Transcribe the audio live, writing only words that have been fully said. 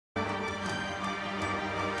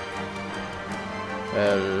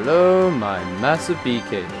Hello, my massive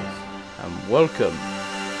beacons, and welcome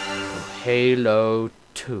to Halo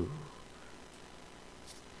 2.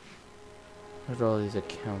 Look at all these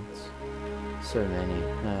accounts. So many.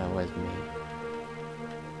 Where's me?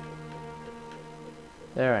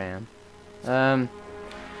 There I am.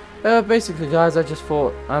 Basically, guys, I just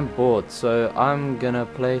thought I'm bored, so I'm gonna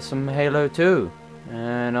play some Halo 2.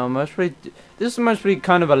 And this is mostly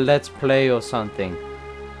kind of a let's play or something.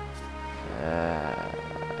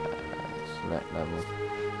 Select level.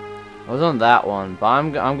 I was on that one, but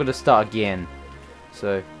I'm gonna start again.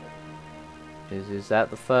 So, is that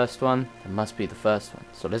the first one? It must be the first one.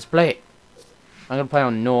 So let's play it. I'm gonna play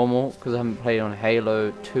on normal because I haven't played on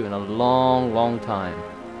Halo 2 in a long time.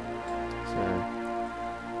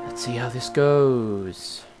 So let's see how this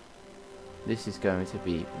goes. This is going to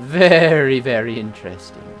be very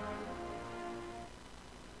interesting.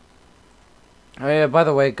 Oh yeah, by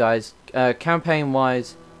the way, guys,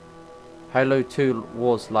 campaign-wise, Halo 2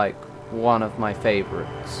 was like one of my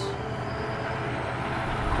favorites.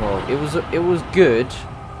 Well, it was good,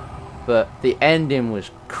 but the ending was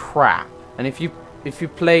crap. And if you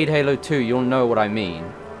played Halo 2, you'll know what I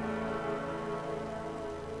mean.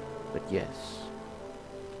 But yes,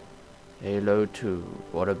 Halo 2,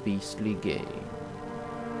 what a beastly game.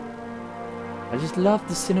 I just love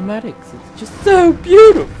the cinematics. It's just so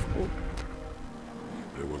beautiful.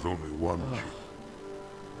 There was only one chief.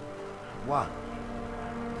 One?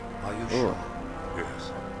 Are you sure?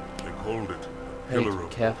 Yes, they called it Hey, Pillar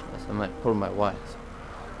of carefulness. I might pull my wires.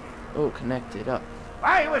 Oh, connected up.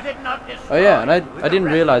 Why was it not destroyed? Oh yeah, and I didn't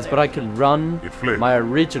realize, but I could run It flamed my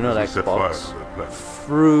original as we set fire Xbox to that planet.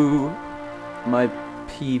 through my I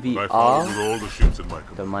followed with PVR. all the ships in my Don't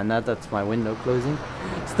command. mind that, that's my window closing.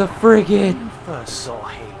 It's the frigate! First saw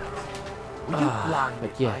Halo. Were you blinded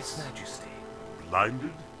but by yes. His Majesty?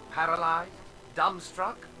 Blinded? Paralyzed?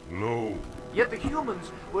 Dumbstruck? No. Yet the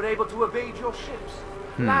humans were able to evade your ships,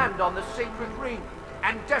 land on the sacred ring,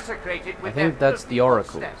 and desecrate it with I think their that's the filthy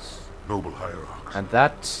oracles. footsteps. Noble hierarchs. And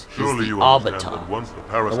that is Surely the you understand Arbiter. that once the The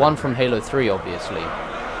parasite one from Halo 3, obviously.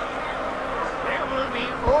 There will be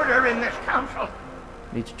order in this council.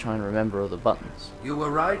 Need to try and remember all the buttons. You were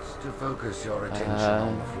right to focus your attention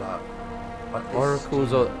on the flood. But this Oracles,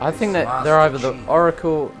 team, or I think this that they're either the Master Chief,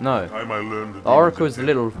 Oracle. No, time I learned the Oracle is the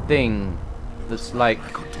little thing that's like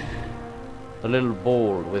a little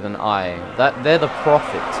ball with an eye. They're the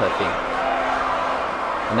prophets, I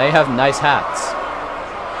think, and they have nice hats.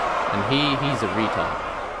 And he's a retard.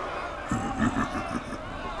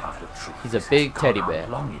 Prophet of truth He's a has big gone teddy on bear.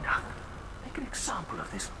 Long enough. Make an example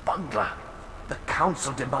of this bungler. The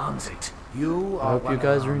council demands it. You I are hope one you of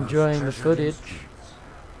guys our are most enjoying the treasured footage. instruments.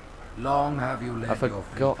 Long have you led I your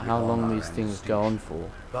forgot fleet how with long honor these and things go on distinction.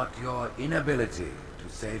 for. But your inability to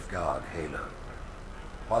safeguard Halo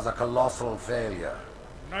was a colossal failure.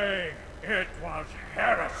 Nay, it was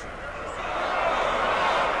heresy.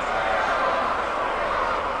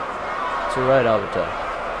 It's alright, Arbiter.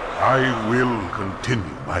 I will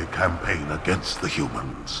continue my campaign against the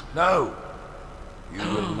humans. No, you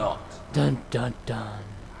will not. Dun dun dun.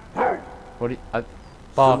 What? I Soon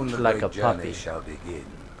barked the like a great journey puppy. shall begin.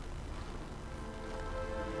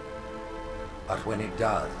 But when it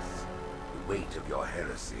does, the weight of your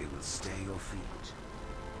heresy will stay your feet,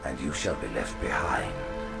 and you shall be left behind.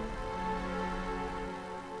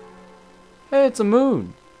 Hey, it's a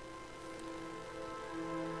moon.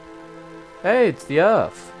 Hey, it's the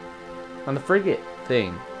Earth. And the frigate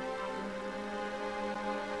thing.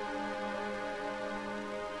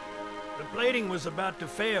 The plating was about to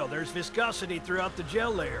fail. There's viscosity throughout the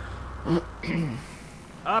gel layer.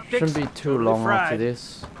 Optics Shouldn't be too totally long after fried.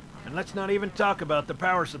 this. And let's not even talk about the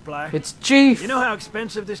power supply. It's Chief! You know how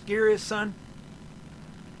expensive this gear is, son?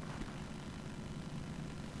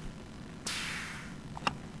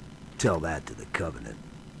 Tell that to the Covenant.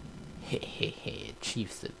 Hehehe,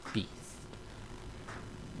 Chief's a beast.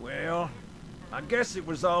 Well, I guess it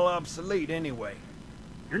was all obsolete anyway.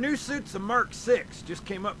 Your new suit's a Mark 6. Just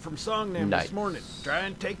came up from Songnam Nice. this morning. Try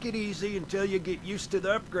and take it easy until you get used to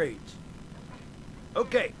the upgrades.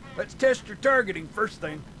 Okay, let's test your targeting first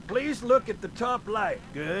thing. Please look at the top light.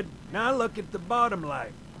 Good. Now look at the bottom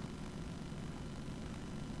light.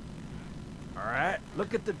 Alright,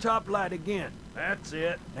 look at the top light again. That's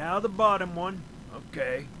it. Now the bottom one.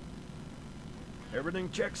 Okay. Everything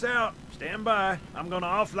checks out. Stand by. I'm gonna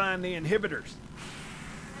offline the inhibitors.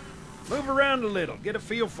 Move around a little. Get a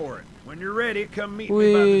feel for it. When you're ready, come meet me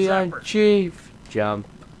by the We are zapper. Chief. Jump.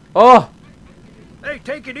 Oh! Hey,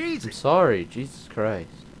 take it easy. I'm sorry, Jesus Christ.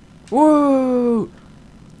 Woo!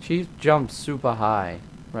 Chief jumped super high.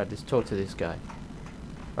 Right, let's talk to this guy.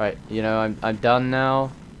 Right, you know, I'm done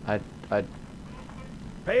now. I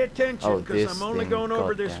Pay attention, Oh, because this I'm only thing, going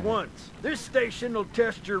over God this damn it. once. This station will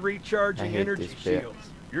test your I recharging hate energy this bit. shields.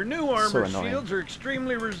 Your new So armor annoying. shields are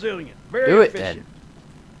extremely resilient. Very do it efficient.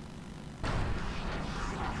 then.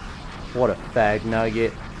 What a fag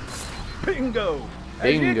nugget. Bingo!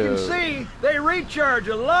 As you Bingo. can see, they recharge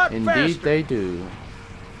a lot Indeed faster. they do.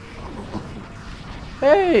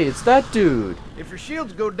 Hey, it's that dude. If your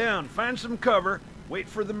shields go down, find some cover. Wait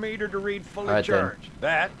for the meter to read fully Alright then. charged.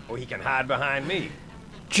 That, or he can hide behind me.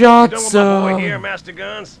 You done with my boy here, Johnson. Master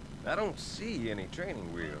Guns? I don't see any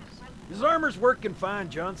training wheels. His armor's working fine,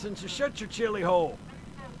 Johnson, so shut your chilly hole.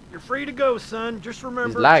 You're free to go, son. Just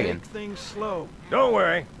remember, lagging. take things slow. Don't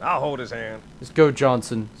worry, I'll hold his hand. Let's go,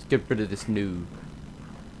 Johnson. Let's get rid of this noob.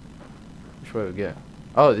 Which way we go?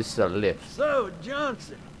 Oh, this is a lift. So,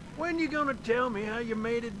 Johnson, when you gonna tell me how you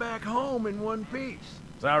made it back home in one piece?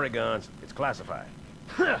 Sorry, Guns, it's classified.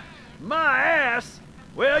 My ass!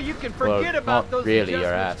 Well, you can Well, forget about not those really your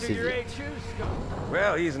adjustments ass, to is your it? HU scope.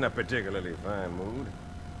 Well, he's in a particularly fine mood.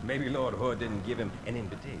 Maybe Lord Hood didn't give him an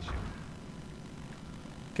invitation.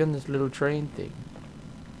 Get on this little train thing.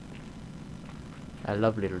 I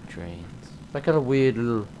love little trains. It's like a weird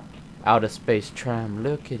little outer space tram.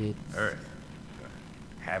 Look at it. Earth.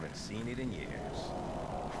 Haven't seen it in years.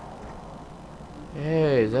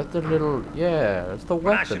 Hey, is that the little... Yeah, that's the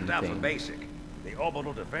When I weapon shipped out for thing. basic, the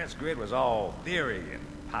orbital defense grid was all theory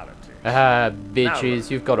and politics. Ah, Now bitches,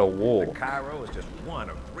 look, you've got a The war. Cairo is just one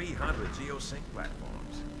of 300 geosync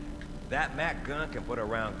platforms. That Mac gun can put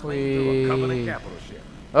around clean through a Covenant Whee. capital ship.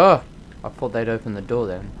 Oh, I thought they'd open the door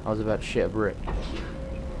then. I was about to shit a brick.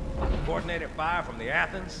 Coordinated fire from the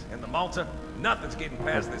Athens and the Malta. Nothing's getting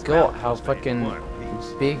past this. God, mountain how to stay in fucking one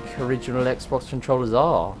piece. big original Xbox controllers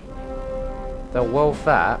are. They're well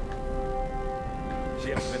fat.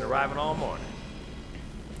 Ship's been arriving all morning.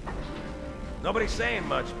 Nobody's saying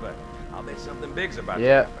much, but I'll bet something big's about to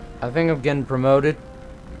Yeah, happen. I think I'm getting promoted.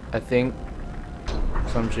 I think.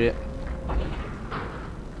 Some shit.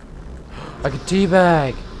 Like a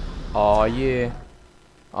teabag. Aw, yeah.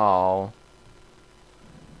 Aw.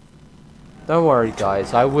 Don't worry,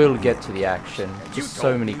 guys. I will get to the action. You Just so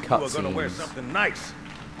told many me you were gonna wear cutscenes. something nice.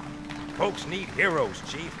 Folks need heroes,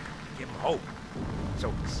 Chief. Give them hope.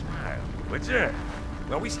 So smile, would you?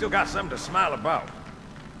 Well, we still got something to smile about.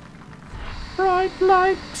 Bright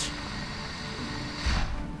light.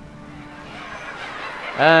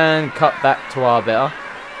 And cut back to our better.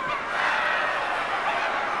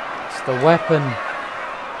 It's the weapon.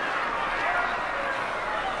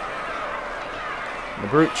 The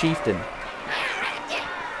brute chieftain.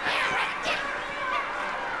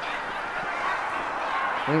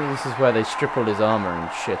 I think this is where they strip all his armor and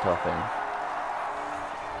shit off him.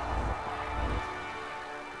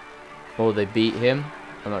 Or they beat him.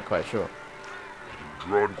 I'm not quite sure.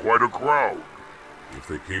 Drawn quite a crowd. If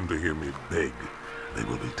they came to hear me beg, they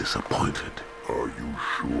will be disappointed. Are you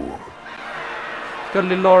sure? He's got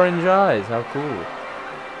little orange eyes. How cool.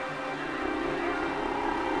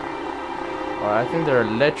 Alright, I think they're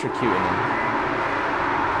electrocuting him.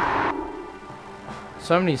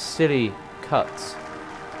 So many silly cuts.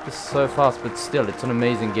 This is so fast, but still, it's an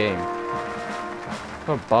amazing game.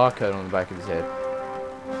 Got a barcode on the back of his head.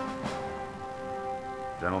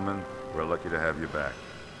 Gentlemen, we're lucky to have you back.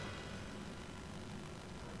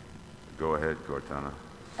 Go ahead, Cortana.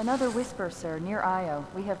 Another whisper, sir, near Io.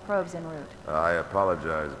 We have probes en route. I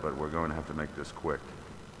apologize, but we're going to have to make this quick.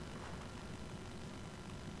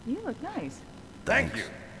 You look nice. Thank you.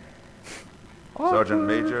 Sergeant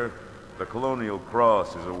Major, the Colonial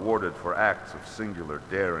Cross is awarded for acts of singular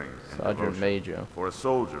daring and Sergeant devotion Major. for a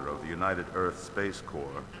soldier of the United Earth Space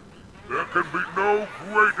Corps. There can be no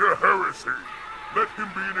greater heresy. Let him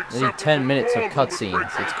be an example. Nearly 10 minutes of for all who cutscenes. break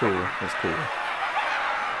It's it. cool. It's cool.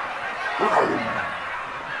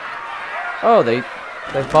 Oh, they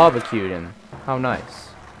barbecued him. How nice.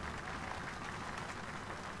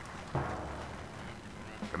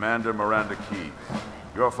 Commander Miranda Keyes,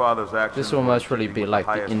 your father's actions... This will almost were really in be keeping with like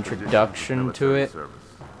the highest traditions of introduction to military it. service.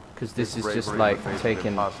 Because this is His just bravery like in the face of taking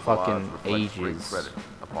impossible fucking odds reflects great ages. credit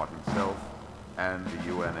upon himself and the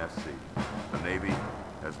UNSC. The Navy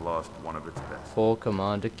has lost one of its best. For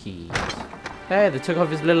Commander Keyes. Hey, they took off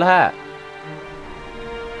his little hat.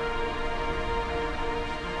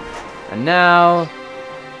 And now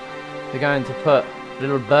they're going to put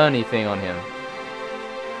little Bernie thing on him.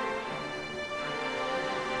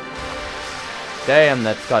 Damn,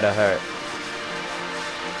 that's gotta hurt.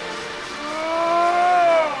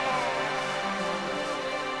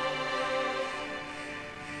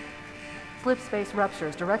 Slip space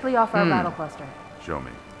ruptures directly off our battle cluster. Show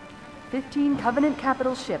me. 15 Covenant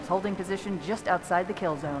capital ships holding position just outside the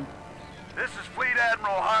kill zone. This is Fleet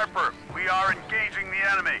Admiral Harper. We are engaging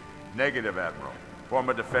the enemy. Negative, Admiral. Form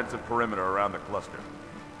a defensive perimeter around the cluster.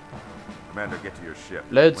 Commander, get to your ship.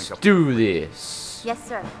 Let's do this. Yes,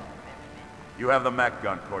 sir. You have the Mac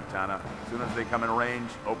gun, Cortana. As soon as they come in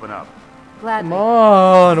range, open up. Gladly. Come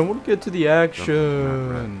on, I want to get to the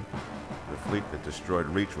action. The fleet that destroyed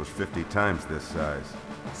Reach was 50 times this size.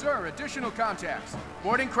 Sir, additional contacts.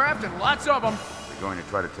 Boarding craft and lots of them. They're going to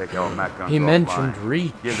try to take our Mac guns He offline. mentioned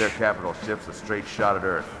Reach. Give their capital ships a straight shot at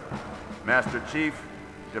Earth. Master Chief,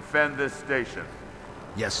 defend this station.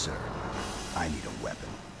 Yes, sir. I need a weapon.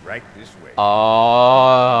 Right this way.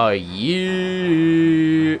 Oh,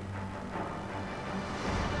 yeah.